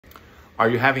Are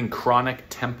you having chronic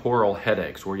temporal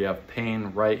headaches where you have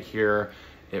pain right here?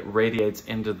 It radiates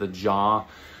into the jaw.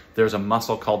 There's a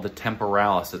muscle called the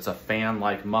temporalis. It's a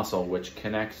fan-like muscle which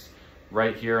connects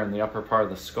right here in the upper part of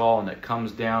the skull, and it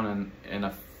comes down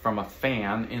from a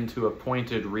fan into a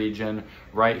pointed region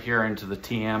right here into the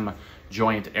TM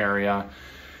joint area.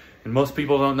 And most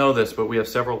people don't know this, but we have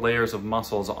several layers of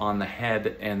muscles on the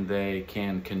head, and they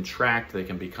can contract, they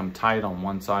can become tight on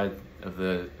one side of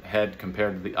the head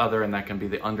compared to the other, and that can be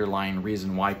the underlying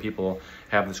reason why people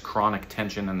have this chronic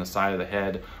tension in the side of the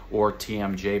head or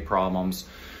TMJ problems.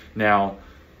 Now,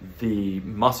 the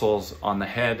muscles on the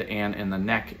head and in the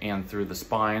neck and through the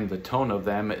spine, the tone of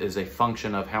them is a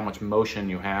function of how much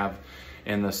motion you have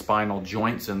in the spinal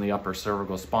joints in the upper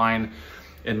cervical spine.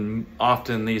 And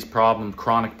often these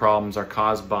chronic problems are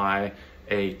caused by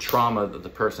a trauma that the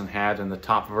person had, and the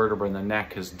top vertebra in the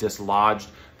neck has dislodged,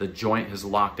 the joint has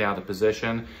locked out of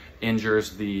position,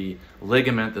 injures the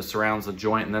ligament that surrounds the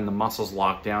joint, and then the muscles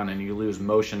lock down and you lose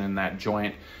motion in that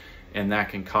joint, and that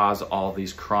can cause all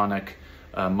these chronic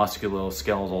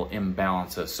musculoskeletal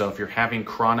imbalances. So if you're having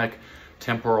chronic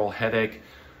temporal headache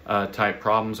type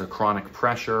problems, or chronic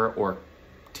pressure, or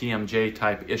TMJ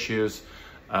type issues,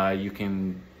 you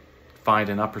can find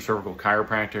an upper cervical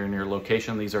chiropractor in your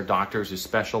location. These are doctors who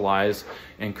specialize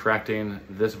in correcting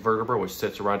this vertebra, which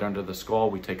sits right under the skull.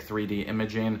 We take 3D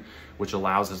imaging, which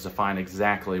allows us to find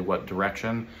exactly what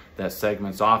direction that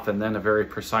segment's off, and then a very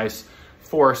precise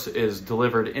force is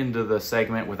delivered into the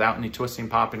segment without any twisting,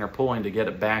 popping, or pulling to get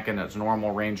it back in its normal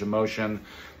range of motion.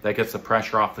 That gets the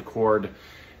pressure off the cord,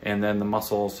 and then the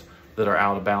muscles that are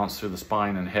out of balance through the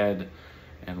spine and head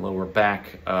and lower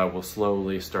back will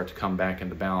slowly start to come back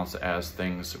into balance as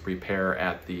things repair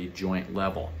at the joint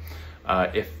level.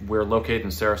 If we're located in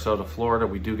Sarasota, Florida,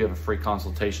 we do give a free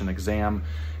consultation exam.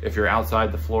 If you're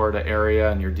outside the Florida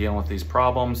area and you're dealing with these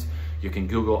problems, you can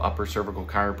Google upper cervical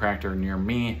chiropractor near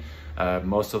me.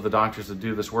 Most of the doctors that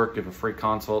do this work give a free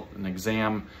consult and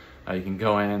exam. You can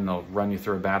go in, they'll run you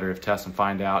through a battery of tests and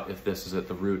find out if this is at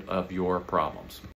the root of your problems.